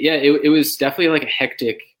I mean, yeah, it was definitely like a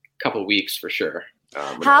hectic couple weeks for sure.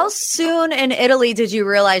 How soon in Italy did you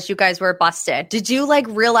realize you guys were busted? Did you like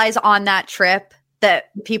realize on that trip that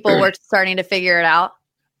people were starting to figure it out?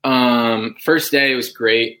 First day, it was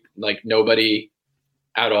great. Like nobody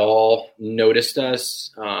at all noticed us.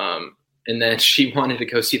 And then she wanted to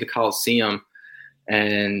go see the Coliseum,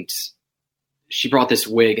 and she brought this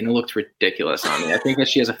wig, and it looked ridiculous on me. I think that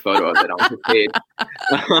she has a photo of it on her page.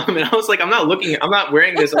 And I was like, I'm not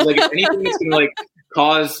wearing this. I was like, if anything, it's going to like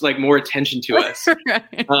cause like more attention to us.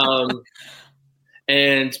 Right.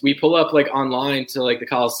 And we pull up like online to like the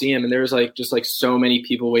Coliseum, and there was like just like so many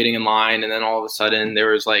people waiting in line. And then all of a sudden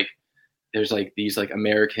there's like these like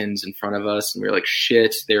Americans in front of us, and we were like,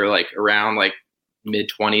 shit. They were like around like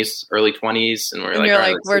mid-20s, early 20s. And we're like, you're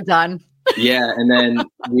like, we're done. Yeah. And then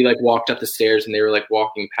we like walked up the stairs, and they were like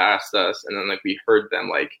walking past us, and then like we heard them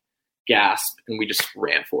like gasp, and we just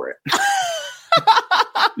ran for it.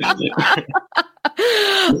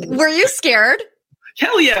 Were you scared?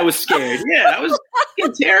 Hell yeah, I was scared. Yeah, I was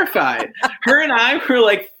fucking terrified. Her and I were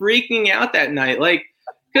like freaking out that night, like,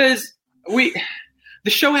 because the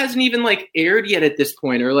show hasn't even like aired yet at this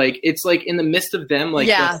point, or like it's like in the midst of them like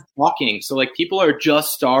just talking. So like people are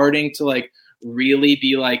just starting to like really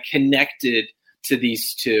be like connected to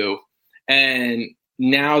these two, and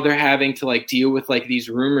now they're having to like deal with like these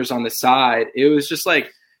rumors on the side. It was just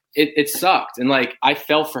like it sucked, and like I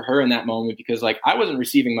felt for her in that moment, because like I wasn't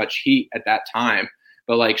receiving much heat at that time,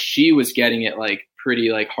 but like she was getting it like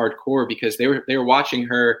pretty like hardcore, because they were watching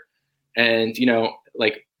her, and you know,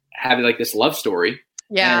 like having like this love story.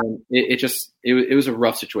 Yeah, and it was a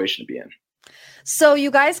rough situation to be in. So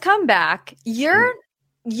you guys come back. You're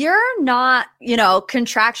not, you know,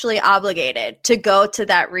 contractually obligated to go to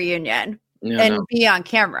that reunion be on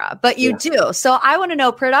camera, but you do. So I want to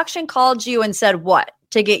know, production called you and said what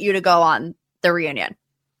to get you to go on the reunion?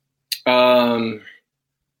 I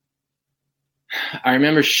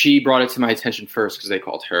remember she brought it to my attention first, because they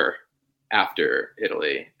called her after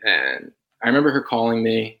Italy, and I remember her calling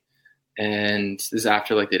me. And this is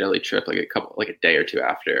after like the Italy trip, like a day or two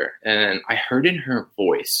after. And I heard in her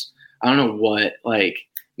voice, I don't know what like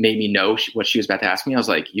made me know what she was about to ask me. I was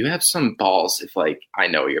like, you have some balls if like I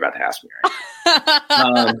know what you're about to ask me right.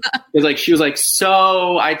 It was like, she was like,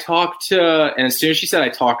 so I talked to, and as soon as she said I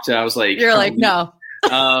talked to, I was like, you're like, no.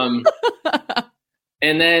 And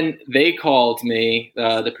then they called me,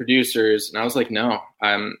 the producers, and I was like, no,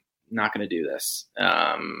 I'm not going to do this.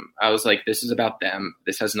 I was like, this is about them.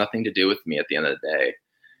 This has nothing to do with me at the end of the day.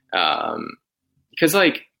 Because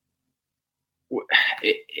like,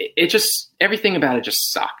 it just, everything about it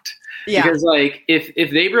just sucked. Yeah. Because like,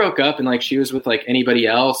 if they broke up and like she was with like anybody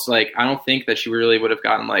else, like, I don't think that she really would have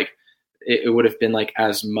gotten like, it would have been like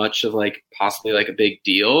as much of like possibly like a big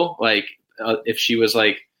deal. Like if she was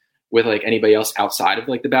like with like anybody else outside of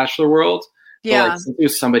like the Bachelor world. Yeah. But like, since it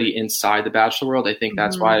was somebody inside the Bachelor world, I think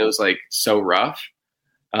that's why it was like so rough.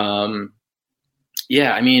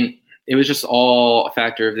 Yeah, I mean, it was just all a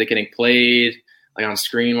factor of it getting played like on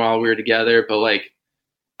screen while we were together. But like,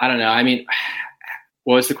 I don't know. I mean,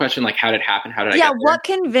 what was the question? Like, how did it happen? How did I get there? What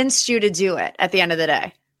convinced you to do it at the end of the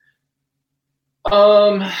day?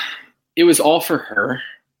 It was all for her,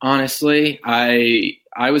 honestly. I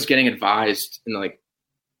was getting advised in like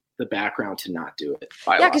the background to not do it.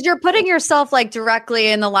 Yeah, because you're putting yourself like directly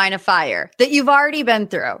in the line of fire that you've already been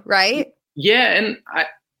through, right? Yeah, and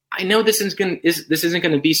I know this isn't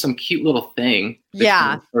gonna be some cute little thing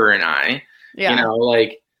between her and I. Yeah. You know,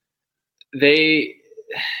 like at the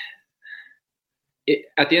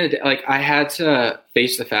end of the day, like I had to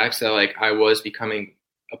face the facts that like I was becoming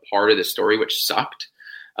a part of the story, which sucked.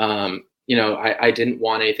 You know, I didn't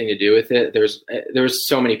want anything to do with it. There was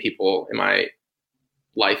so many people in my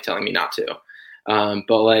life telling me not to.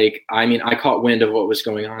 But like, I mean, I caught wind of what was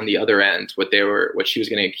going on the other end, what she was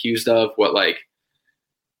getting accused of, what like,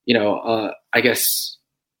 you know, I guess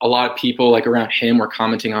a lot of people like around him were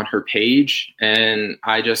commenting on her page, and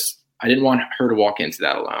I didn't want her to walk into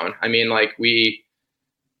that alone. I mean, like we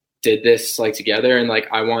did this like together, and like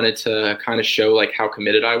I wanted to kind of show like how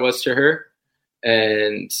committed I was to her.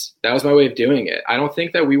 And that was my way of doing it. I don't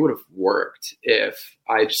think that we would have worked if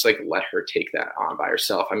I just like let her take that on by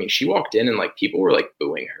herself. I mean, she walked in and like people were like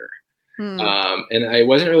booing her. And I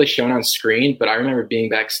wasn't really shown on screen, but I remember being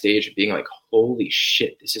backstage and being like, holy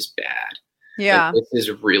shit, this is bad. Yeah. Like, this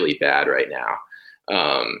is really bad right now.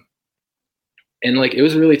 And like, it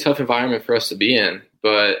was a really tough environment for us to be in,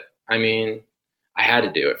 but I mean, I had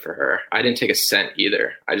to do it for her. I didn't take a cent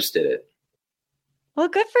either. I just did it. Well,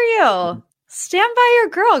 good for you. Stand by your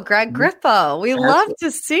girl, Greg Grippo. We love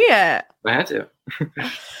to see it. I had to.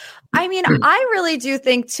 I mean, I really do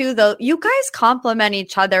think too, though, you guys complement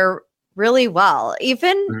each other really well.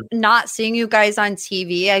 Even not seeing you guys on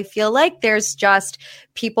TV, I feel like there's just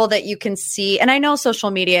people that you can see. And I know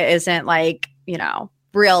social media isn't like, you know,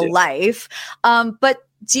 real life. But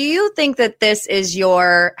do you think that this is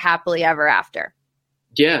your happily ever after?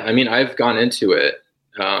 Yeah. I mean, I've gone into it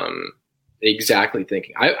exactly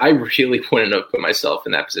thinking I really wouldn't have put myself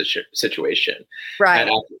in that situation. Right.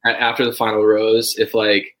 After the final rose, if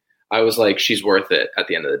like, I was like, she's worth it at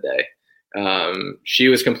the end of the day. She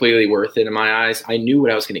was completely worth it in my eyes. I knew what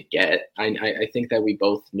I was going to get. I think that we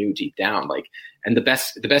both knew deep down, like, and the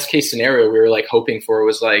best case scenario we were like hoping for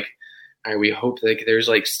was like, all right, we hope like there's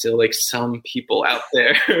like still like some people out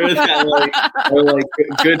there that like are like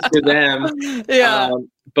good for them. Yeah.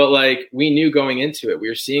 But like we knew going into it, we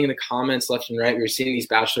were seeing the comments left and right. We were seeing these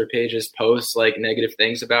Bachelor pages post like negative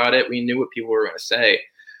things about it. We knew what people were going to say.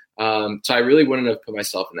 So I really wouldn't have put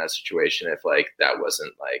myself in that situation if like that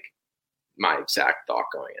wasn't like my exact thought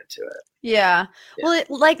going into it. Yeah. Well,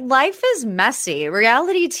 like life is messy.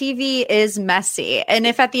 Reality TV is messy. And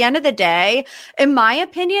if at the end of the day, in my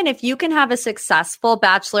opinion, if you can have a successful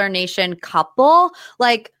Bachelor Nation couple,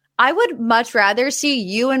 like I would much rather see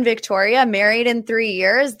you and Victoria married in 3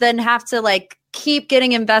 years than have to like keep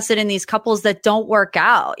getting invested in these couples that don't work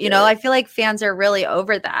out. You know, I feel like fans are really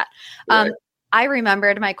over that. Right. I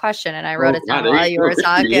remembered my question and I wrote it down while you were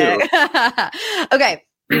talking. Okay.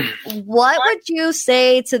 What would you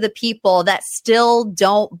say to the people that still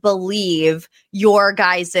don't believe your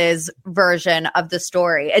guys' version of the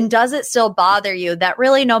story? And does it still bother you that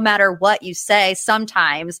really no matter what you say,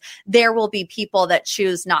 sometimes there will be people that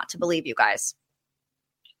choose not to believe you guys?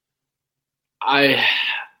 I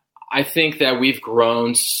think that we've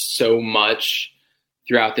grown so much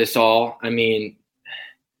throughout this all. I mean,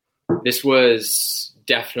 this was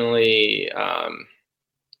definitely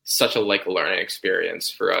such a like learning experience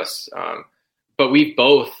for us. But we've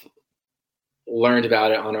both learned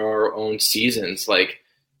about it on our own seasons, like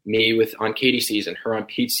me on Katie's season, her on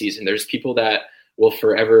Pete's season. There's people that will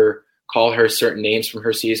forever call her certain names from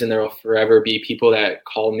her season. There will forever be people that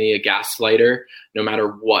call me a gaslighter no matter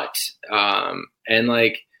what. And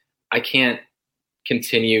like, I can't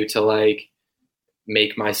continue to like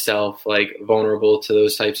make myself like vulnerable to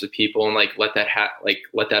those types of people and like let that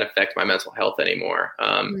affect my mental health anymore.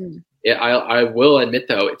 I will admit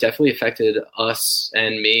though, it definitely affected us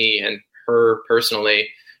and me and her personally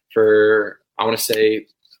for, I want to say a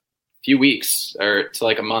few weeks or to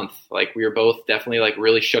like a month. Like we were both definitely like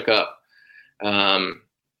really shook up. But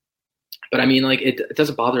I mean, like it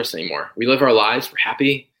doesn't bother us anymore. We live our lives. We're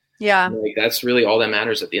happy. Yeah. Like that's really all that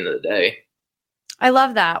matters at the end of the day. I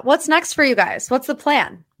love that. What's next for you guys? What's the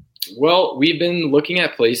plan? Well, we've been looking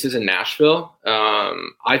at places in Nashville.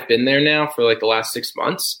 I've been there now for like the last 6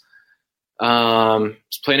 months.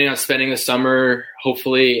 Planning on spending the summer,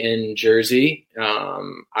 hopefully in Jersey.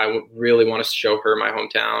 I really want to show her my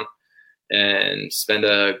hometown and spend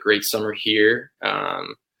a great summer here.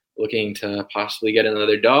 Looking to possibly get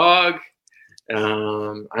another dog.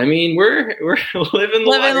 I mean, we're living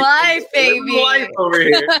life, baby. Living life over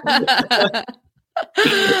here.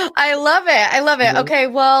 I love it. I love it. Mhm. Okay.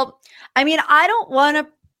 Well, I mean, I don't want to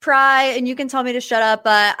pry and you can tell me to shut up,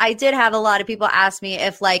 but I did have a lot of people ask me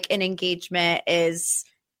if like an engagement is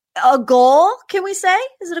a goal. Can we say,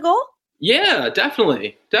 is it a goal? Yeah,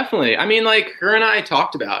 definitely. Definitely. I mean, like her and I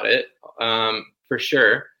talked about it, for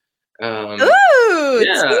sure. Ooh,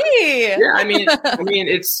 yeah. tea. Yeah. I mean,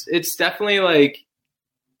 it's definitely like,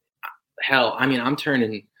 hell, I mean, I'm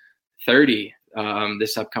turning 30,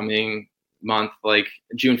 this upcoming month, like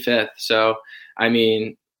June 5th. So, I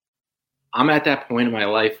mean, I'm at that point in my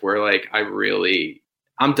life where like,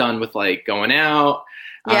 I'm done with like going out.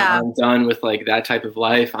 Yeah. I'm done with like that type of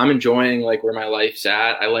life. I'm enjoying like where my life's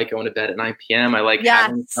at. I like going to bed at 9 p.m. I like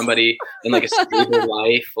having somebody in like a stable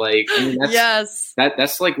life. Like, I mean,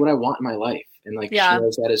 that's like what I want in my life. And like, she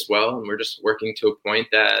knows that as well. And we're just working to a point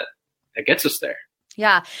that gets us there.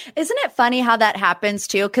 Yeah. Isn't it funny how that happens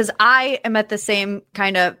too? Because I am at the same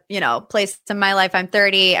kind of, place in my life. I'm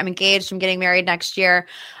 30. I'm engaged. I'm getting married next year.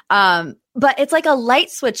 But it's like a light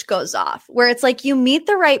switch goes off where it's like you meet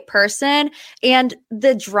the right person and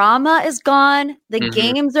the drama is gone. The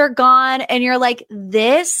games are gone. And you're like,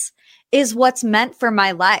 this is what's meant for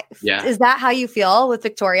my life. Yeah. Is that how you feel with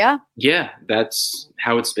Victoria? Yeah, that's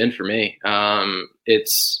how it's been for me.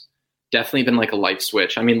 It's definitely been like a light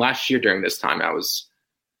switch. I mean, last year during this time,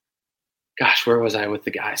 where was I with the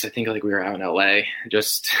guys? I think like we were out in LA.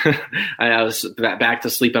 Just I was back to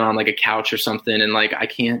sleeping on like a couch or something, and like I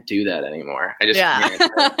can't do that anymore. I just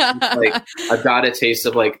can't. Like I've got a taste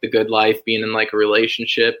of like the good life, being in like a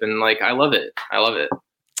relationship, and like I love it. I love it.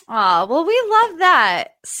 Oh, well, we love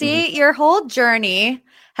that. See, your whole journey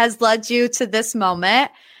has led you to this moment.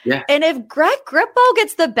 Yeah. And if Greg Grippo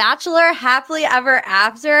gets The Bachelor happily ever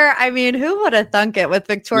after, I mean, who would have thunk it with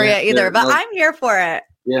Victoria either? But I'm here for it.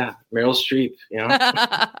 Yeah, Meryl Streep,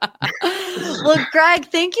 Well, Greg,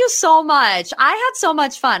 thank you so much. I had so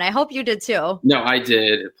much fun. I hope you did too. No, I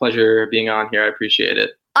did. Pleasure being on here. I appreciate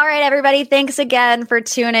it. All right, everybody. Thanks again for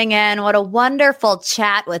tuning in. What a wonderful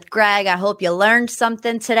chat with Greg. I hope you learned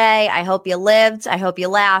something today. I hope you lived. I hope you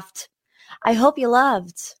laughed. I hope you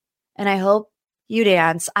loved. And I hope you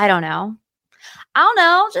dance. I don't know.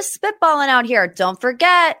 Just spitballing out here. Don't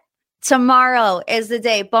forget, tomorrow is the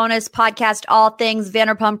day. Bonus podcast, all things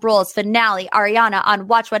Vanderpump Rules finale. Ariana on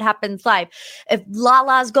Watch What Happens Live. If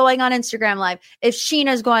Lala's going on Instagram Live, if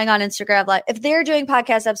Sheena's going on Instagram Live, if they're doing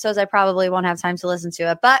podcast episodes, I probably won't have time to listen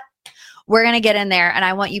to it, but we're going to get in there. And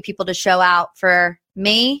I want you people to show out for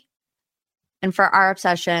me and for our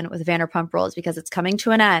obsession with Vanderpump Rules because it's coming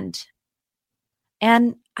to an end.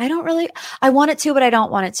 And I want it to, but I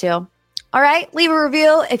don't want it to. All right, leave a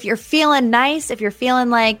review if you're feeling nice, if you're feeling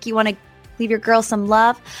like you want to leave your girl some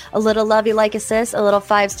love, a little love you like a sis, a little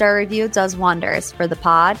 5-star review does wonders for the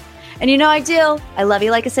pod. And you know I do. I love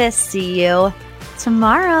you like a sis. See you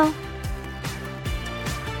tomorrow.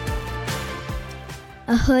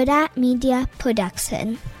 A Huda Media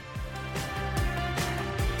Production.